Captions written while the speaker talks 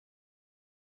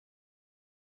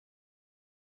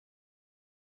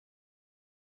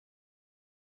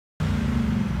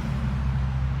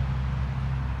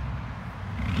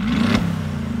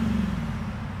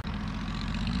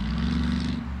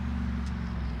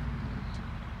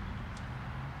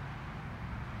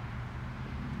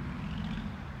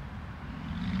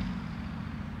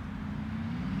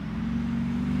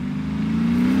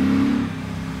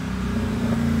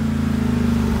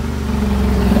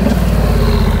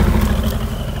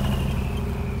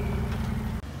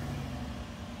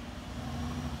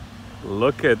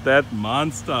Look at that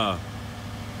monster.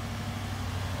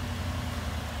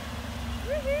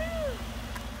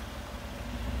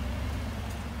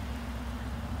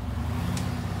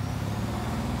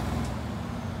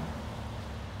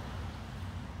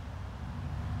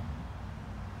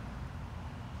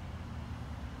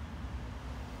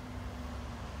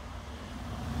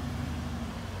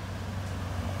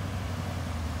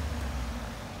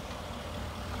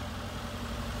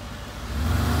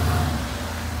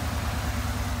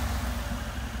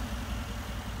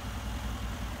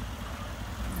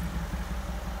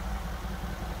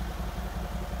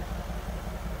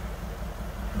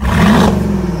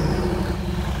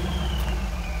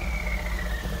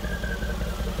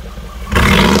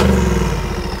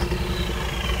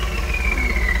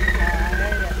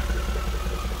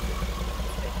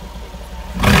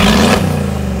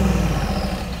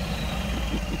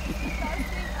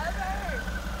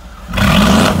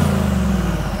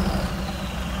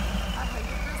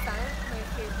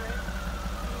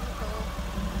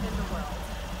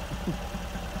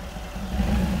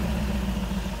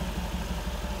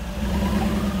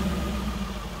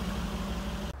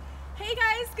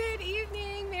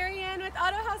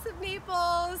 Autohaus of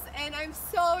Naples, and I'm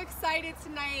so excited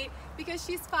tonight because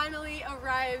she's finally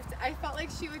arrived. I felt like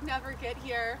she would never get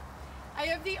here. I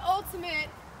have the ultimate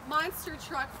monster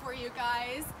truck for you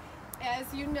guys.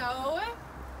 As you know,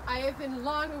 I have been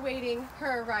long awaiting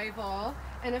her arrival,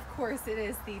 and of course it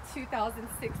is the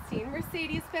 2016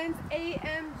 Mercedes-Benz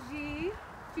AMG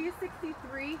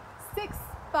G63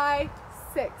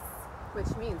 6x6,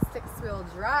 which means 6-wheel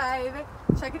drive.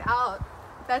 Check it out.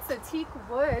 That's a teak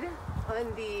wood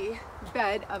on the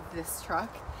bed of this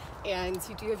truck, and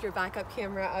you do have your backup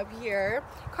camera up here.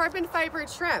 Carbon fiber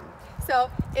trim.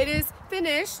 So it is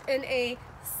finished in a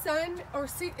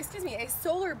a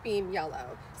solar beam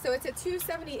yellow. So it's a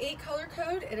 278 color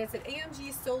code, and it's an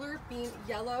AMG solar beam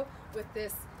yellow with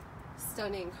this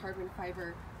stunning carbon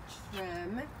fiber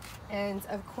trim. And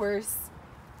of course,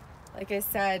 like I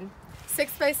said,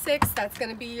 6x6, that's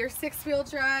going to be your 6-wheel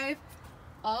drive.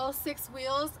 All 6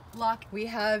 wheels lock. We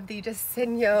have the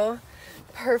Diseño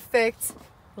perfect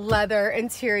leather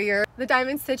interior, the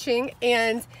diamond stitching,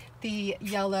 and the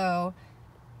yellow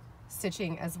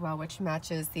stitching as well, which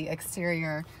matches the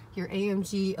exterior. Your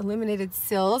AMG illuminated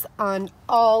sills on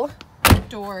all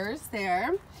doors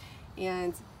there,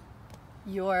 and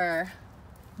your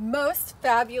most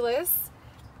fabulous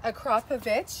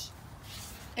Akrapovic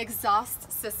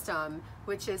exhaust system,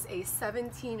 which is a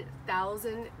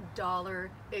 $17,000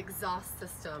 exhaust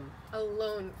system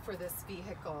alone for this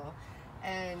vehicle.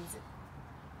 And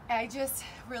I just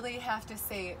really have to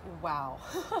say, wow.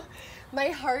 My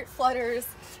heart flutters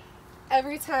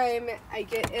every time I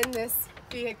get in this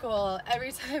vehicle,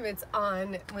 every time it's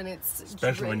on, when it's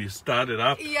especially when you start it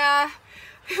up. Yeah.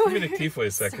 Give me the key for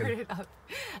a second. Start it up.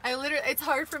 It's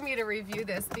hard for me to review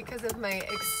this because of my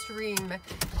extreme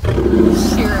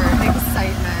sheer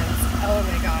excitement. Oh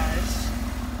my gosh.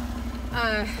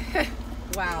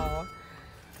 Wow.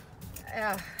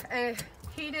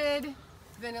 Heated,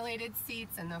 ventilated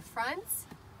seats in the front,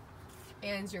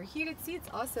 and your heated seats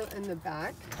also in the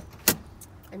back.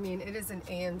 I mean, it is an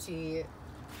AMG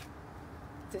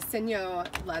Diseño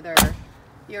leather.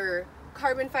 Your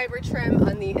carbon fiber trim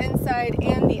on the inside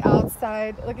and the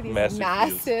outside. Look at these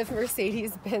massive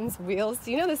Mercedes-Benz wheels.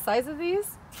 Do you know the size of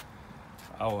these?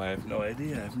 Oh, I have no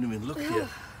idea. I haven't even looked yet.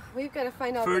 We've got to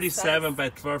find out. 37 by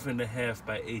 12.5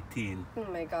 by 18. Oh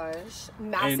my gosh.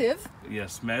 Massive. And,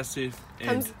 yes, massive.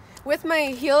 Comes with my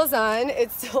heels on,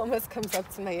 it still almost comes up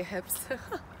to my hips.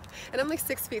 And I'm like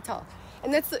 6 feet tall.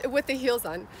 And that's with the heels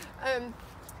on.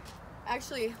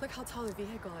 Actually, look how tall the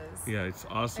vehicle is. Yeah, it's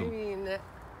awesome. I mean,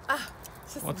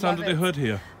 just what's under the hood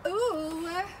here? Ooh,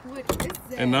 what is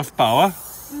it? Enough power?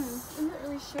 I'm not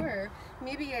really sure.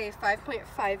 Maybe a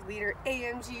 5.5 liter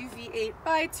AMG V8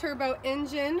 bi-turbo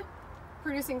engine,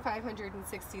 producing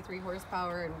 563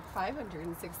 horsepower and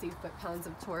 560 foot-pounds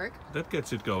of torque. That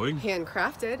gets it going.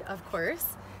 Handcrafted, of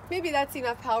course. Maybe that's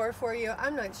enough power for you.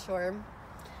 I'm not sure.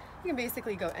 You can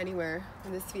basically go anywhere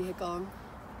in this vehicle.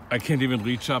 I can't even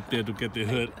reach up there to get the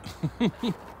hood.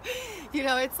 You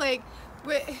know, it's like,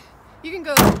 you can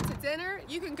go to dinner.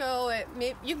 You can go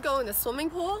in the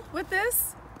swimming pool with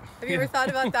this. Have you ever thought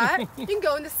about that? You can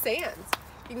go in the sand.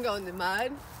 You can go in the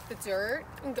mud, the dirt.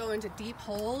 You can go into deep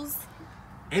holes.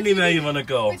 Anywhere you want to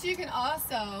go. But you can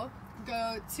also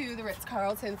go to the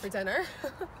Ritz-Carlton for dinner.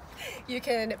 You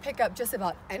can pick up just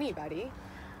about anybody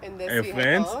in this vehicle.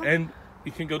 Friends, and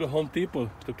you can go to Home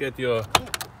Depot to get your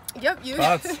parts.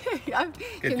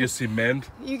 Get your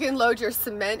cement. You can load your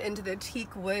cement into the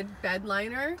teak wood bed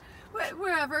liner,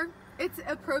 wherever. It's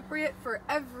appropriate for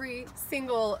every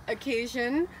single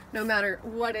occasion, no matter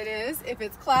what it is. If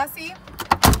it's classy,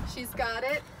 she's got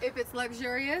it. If it's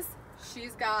luxurious,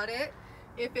 she's got it.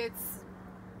 If it's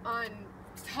on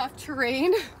tough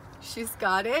terrain, she's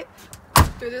got it.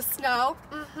 Through the snow.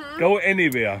 Go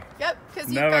anywhere. Yep, because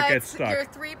you've Never got get stuck. your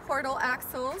 3 portal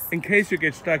axles. In case you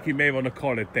get stuck, you may want to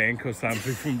call a tank or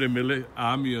something from the military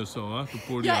army or so to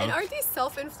pull you Yeah, out. and aren't these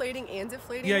self-inflating and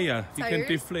deflating? Yeah, yeah. You can tires?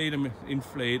 deflate them,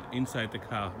 inflate inside the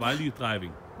car while you're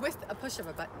driving. With a push of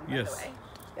a button, Yes. by the way.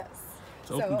 Yes.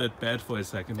 Let's open that bad for a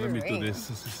second. Let me do Alright.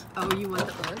 this. Oh, you want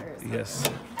the burners? Yes.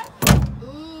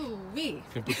 Ooh, wee. You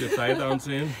can put your tie downs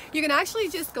in. You can actually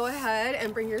just go ahead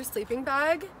and bring your sleeping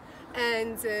bag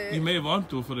and... You may want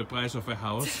to for the price of a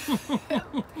house.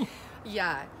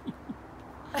 yeah.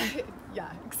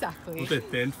 Yeah, exactly. Put a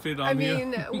tent fit on I here.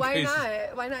 mean, why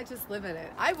not? Why not just live in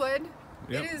it? I would.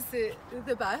 Yep. It is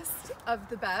the best of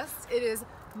the best. It is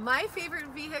my favorite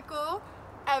vehicle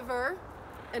ever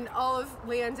in all of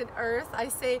land and earth. I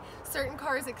say certain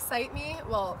cars excite me.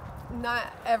 Well,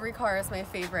 not every car is my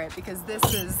favorite, because this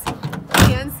is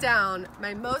hands down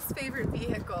my most favorite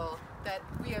vehicle that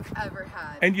we have ever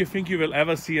had. And you think you will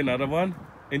ever see another one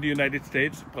in the United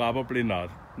States? Probably not.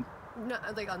 No,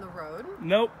 like on the road?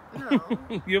 Nope. No.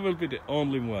 You will be the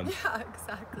only one. Yeah,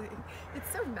 exactly.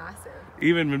 It's so massive.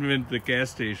 Even when we went to the gas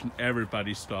station,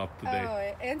 everybody stopped today.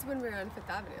 Oh, and when we were on Fifth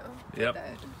Avenue. Yep. Did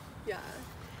that. Yeah.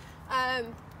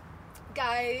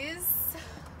 Guys,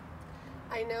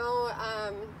 I know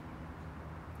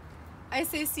I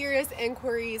say serious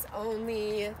inquiries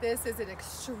only. This is an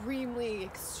extremely,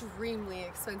 extremely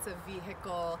expensive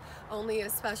vehicle. Only a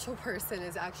special person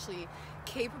is actually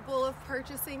capable of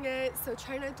purchasing it. So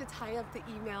try not to tie up the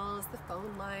emails, the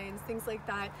phone lines, things like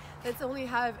that. Let's only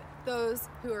have those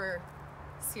who are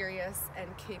serious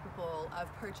and capable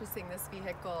of purchasing this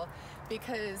vehicle,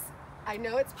 because I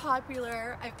know it's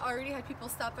popular. I've already had people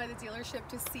stop by the dealership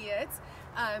to see it.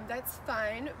 That's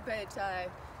fine, but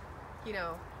you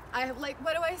know,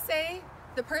 what do I say?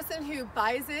 The person who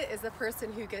buys it is the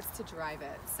person who gets to drive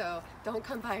it. So don't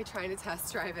come by trying to test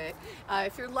drive it.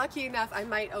 If you're lucky enough, I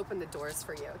might open the doors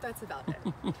for you. That's about it.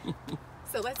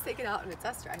 So let's take it out on a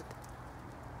test drive.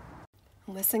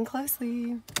 Listen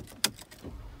closely.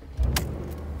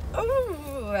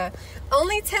 Ooh,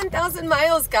 only 10,000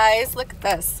 miles, guys. Look at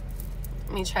this.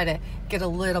 Let me try to get a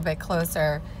little bit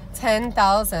closer.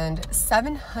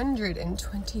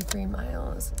 10,723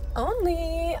 miles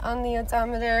only on the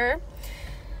odometer.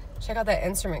 Check out that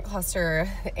instrument cluster,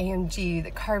 the AMG,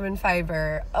 the carbon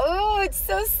fiber. Oh, it's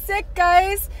so sick,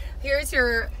 guys. Here's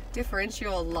your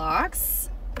differential locks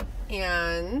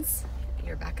and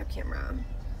your backup camera.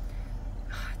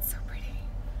 Oh, it's so pretty.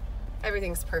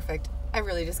 Everything's perfect. I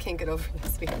really just can't get over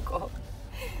this vehicle.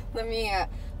 Let me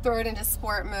throw it into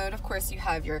sport mode. Of course, you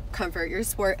have your comfort, your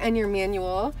sport, and your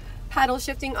manual. Paddle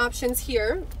shifting options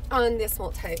here on this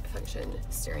multi-function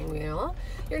steering wheel.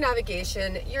 Your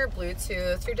navigation, your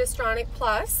Bluetooth, your Distronic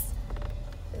Plus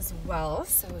as well.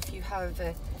 So if you have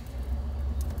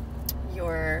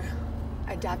your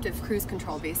adaptive cruise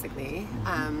control basically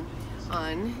on,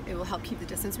 it will help keep the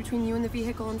distance between you and the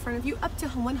vehicle in front of you up to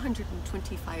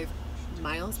 125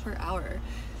 miles per hour.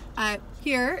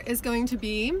 Here is going to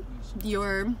be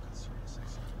your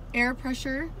air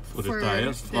pressure for the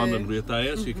tires, front and rear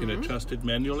tires. You can adjust it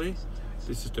manually.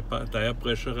 This is the tire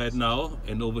pressure right now,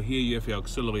 and over here you have your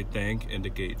auxiliary tank and the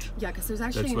gauge. Yeah, because there's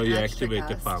actually that's where you extra activate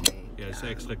the gas pump. tank. Yeah, it's an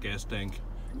extra gas tank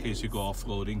in case you go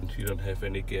off-roading. You don't have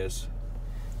any gas.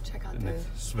 Check out And the the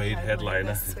suede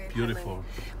headliner, suede beautiful.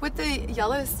 headliner. With the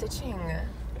yellow stitching.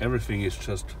 Everything is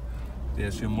just,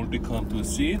 there's your multi-contour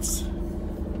seats.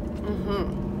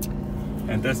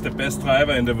 And that's the best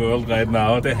driver in the world right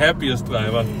now, the happiest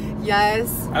driver.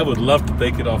 Yes. I would love to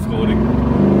take it off-roading.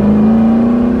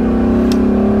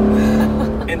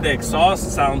 And the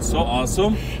exhaust sounds so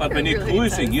awesome, but when you're really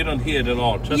cruising, does. you don't hear it at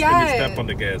all, just when you step on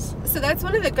the gas. So that's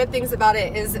one of the good things about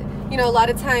it is, you know, a lot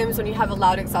of times when you have a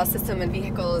loud exhaust system in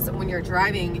vehicles, when you're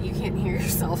driving, you can't hear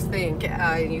yourself think.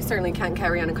 You certainly can't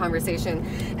carry on a conversation.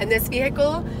 And this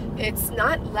vehicle, it's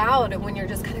not loud when you're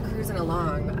just kind of cruising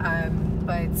along.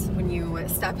 But when you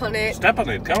step on it... Step on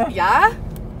it, come on. Yeah?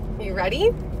 You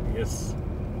ready? Yes.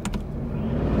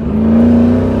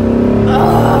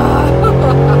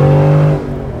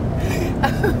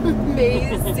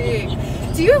 Amazing.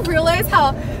 Do you realize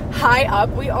how high up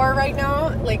we are right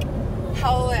now? Like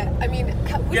how, I mean,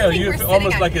 what do you think you're we're sitting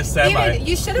almost at? like a semi.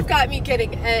 You should have got me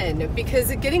getting in,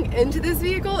 because getting into this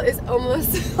vehicle is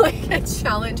almost like a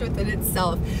challenge within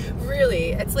itself.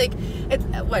 Really, it's like, it's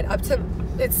what, up to,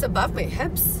 it's above my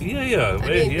hips. Yeah, I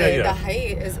mean, the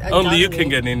height is Only you can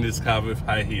ungodly. get in this car with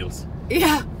high heels.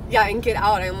 Yeah, and get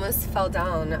out. I almost fell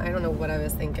down. I don't know what I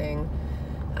was thinking.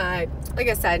 Like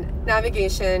I said,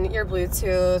 navigation, your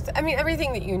Bluetooth, I mean,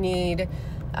 everything that you need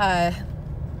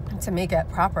to make it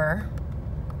proper.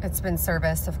 It's been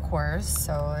serviced, of course,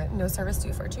 so no service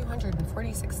due for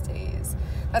 246 days.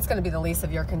 That's going to be the least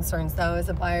of your concerns, though, as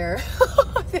a buyer.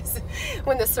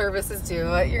 When the service is due,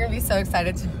 you're going to be so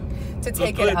excited to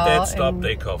take it out. Dad, stop,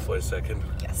 take off for a second.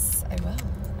 Yes, I will.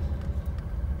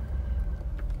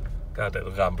 God,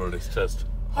 that rumble is just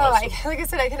awesome. Like I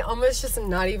said, I can almost just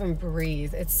not even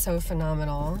breathe. It's so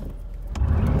phenomenal.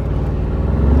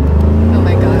 Oh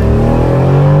my God.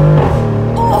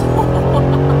 Oh!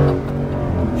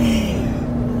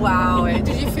 Wow. Did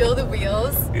you feel the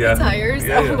wheels? Yeah. The tires?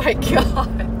 Yeah, oh my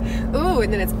God. Ooh,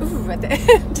 and then it's ooh at the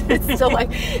end. It's still like,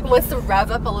 it wants to rev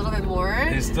up a little bit more.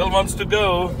 He still wants to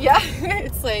go. Yeah.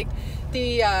 It's like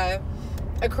the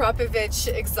Akrapovich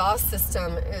exhaust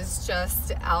system is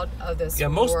just out of this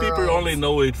world. Most people only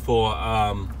know it for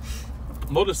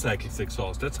motorcycles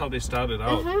exhaust. That's how they started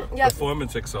out. Yeah.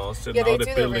 Performance exhaust, and Yeah, now they they're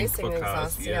do the building racing for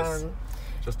cars. exhaust, Yes. yeah.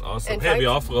 Just awesome. In Heavy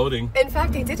fact- off-roading. In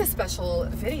fact, they did a special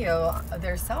video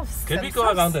themselves. Can we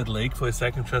go around that lake for a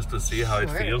second just to see how it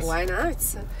feels? Why not?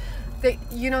 They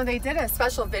did a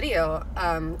special video,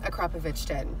 Akrapovich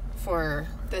did, for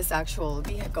this actual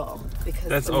vehicle. Because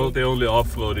That's the only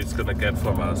off-road it's gonna get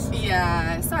from us.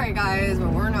 Yeah, sorry guys,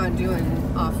 but we're not doing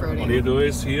off-roading. All you do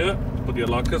is here, put your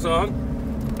lockers on.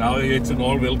 Now it's an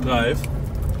all-wheel drive.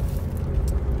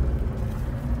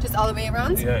 Just all the way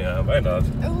around? Yeah, why not?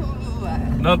 Ooh.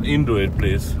 Not into it,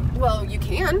 please. Well, you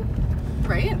can,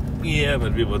 right? Yeah,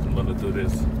 but we wouldn't want to do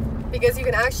this. Because you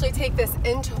can actually take this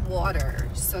into water.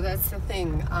 So that's the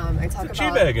thing. I talk about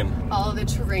G-Wagon. all the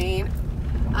terrain.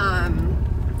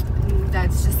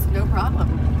 That's just no problem.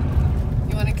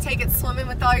 You want to take it swimming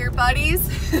with all your buddies?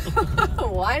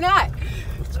 Why not?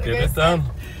 Let's get it done.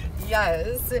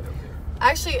 Yes.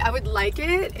 Actually, I would like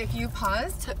it if you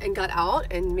paused and got out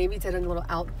and maybe did a little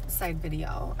outside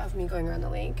video of me going around the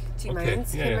lake. Do you mind?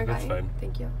 Yeah, that's fine.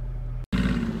 Thank you.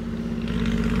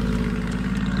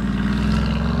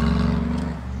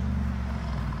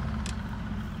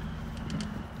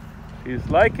 She's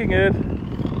liking it.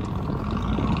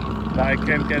 I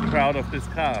can get proud of this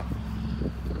car.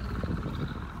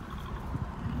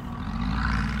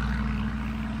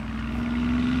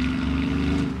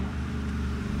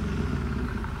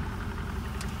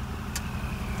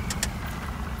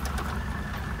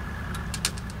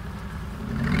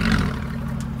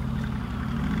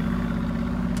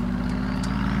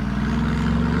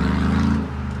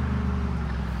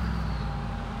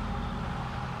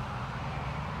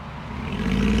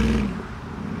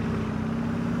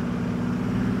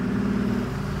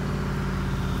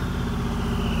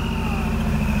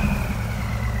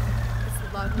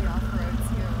 Lovely off-road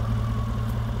too.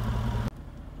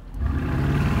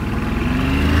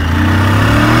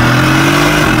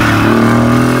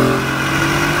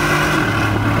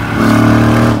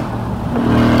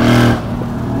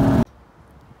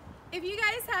 If you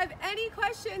guys have any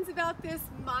questions about this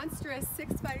monstrous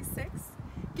 6x6,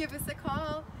 give us a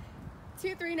call,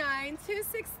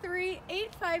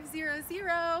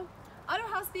 239-263-8500.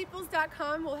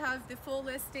 Autohausnaples.com will have the full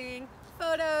listing,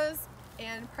 photos,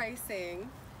 and pricing.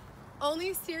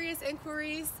 Only serious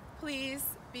inquiries, please,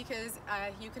 because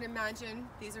you can imagine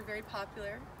these are very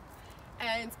popular.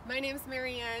 And my name is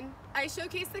Marianne. I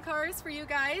showcase the cars for you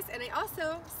guys, and I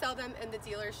also sell them in the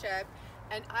dealership.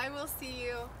 And I will see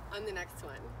you on the next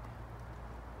one.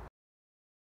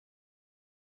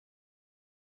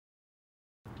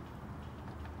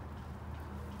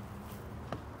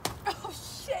 Oh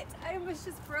shit! I almost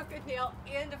just broke a nail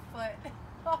and a foot.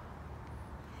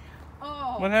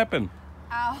 Oh. What happened?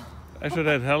 Ow. I should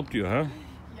have helped you, huh?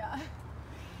 Yeah.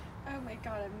 Oh my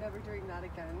god, I'm never doing that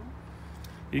again.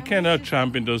 You cannot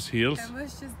jump in those heels. I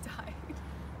almost just died.